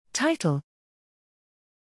Title: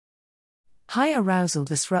 High arousal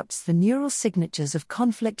disrupts the neural signatures of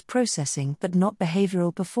conflict processing but not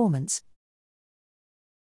behavioral performance.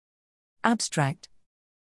 Abstract: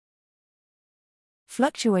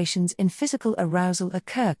 Fluctuations in physical arousal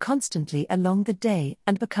occur constantly along the day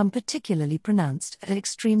and become particularly pronounced at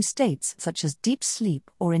extreme states such as deep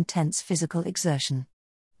sleep or intense physical exertion.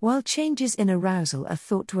 While changes in arousal are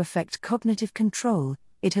thought to affect cognitive control,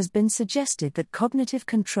 it has been suggested that cognitive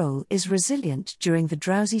control is resilient during the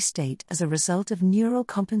drowsy state as a result of neural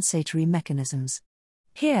compensatory mechanisms.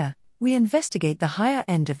 Here, we investigate the higher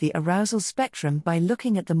end of the arousal spectrum by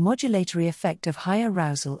looking at the modulatory effect of high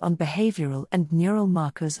arousal on behavioral and neural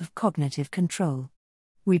markers of cognitive control.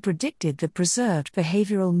 We predicted that preserved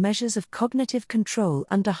behavioral measures of cognitive control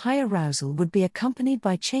under high arousal would be accompanied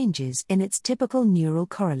by changes in its typical neural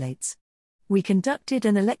correlates. We conducted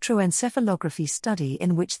an electroencephalography study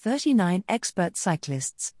in which 39 expert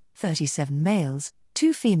cyclists, 37 males,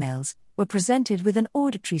 2 females, were presented with an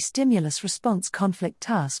auditory stimulus response conflict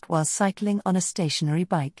task while cycling on a stationary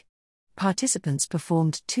bike. Participants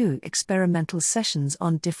performed 2 experimental sessions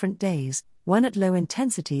on different days, one at low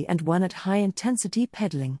intensity and one at high intensity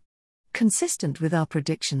pedaling. Consistent with our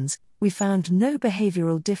predictions, we found no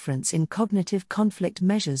behavioral difference in cognitive conflict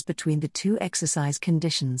measures between the 2 exercise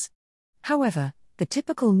conditions. However, the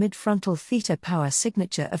typical midfrontal theta power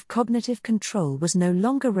signature of cognitive control was no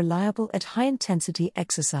longer reliable at high-intensity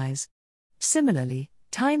exercise. Similarly,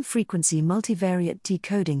 time-frequency multivariate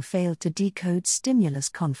decoding failed to decode stimulus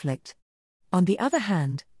conflict. On the other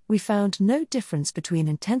hand, we found no difference between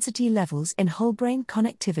intensity levels in whole-brain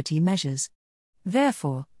connectivity measures.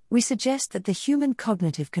 Therefore, we suggest that the human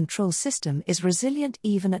cognitive control system is resilient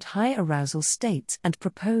even at high arousal states and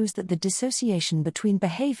propose that the dissociation between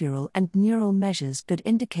behavioral and neural measures could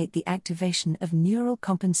indicate the activation of neural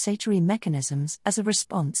compensatory mechanisms as a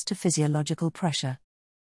response to physiological pressure.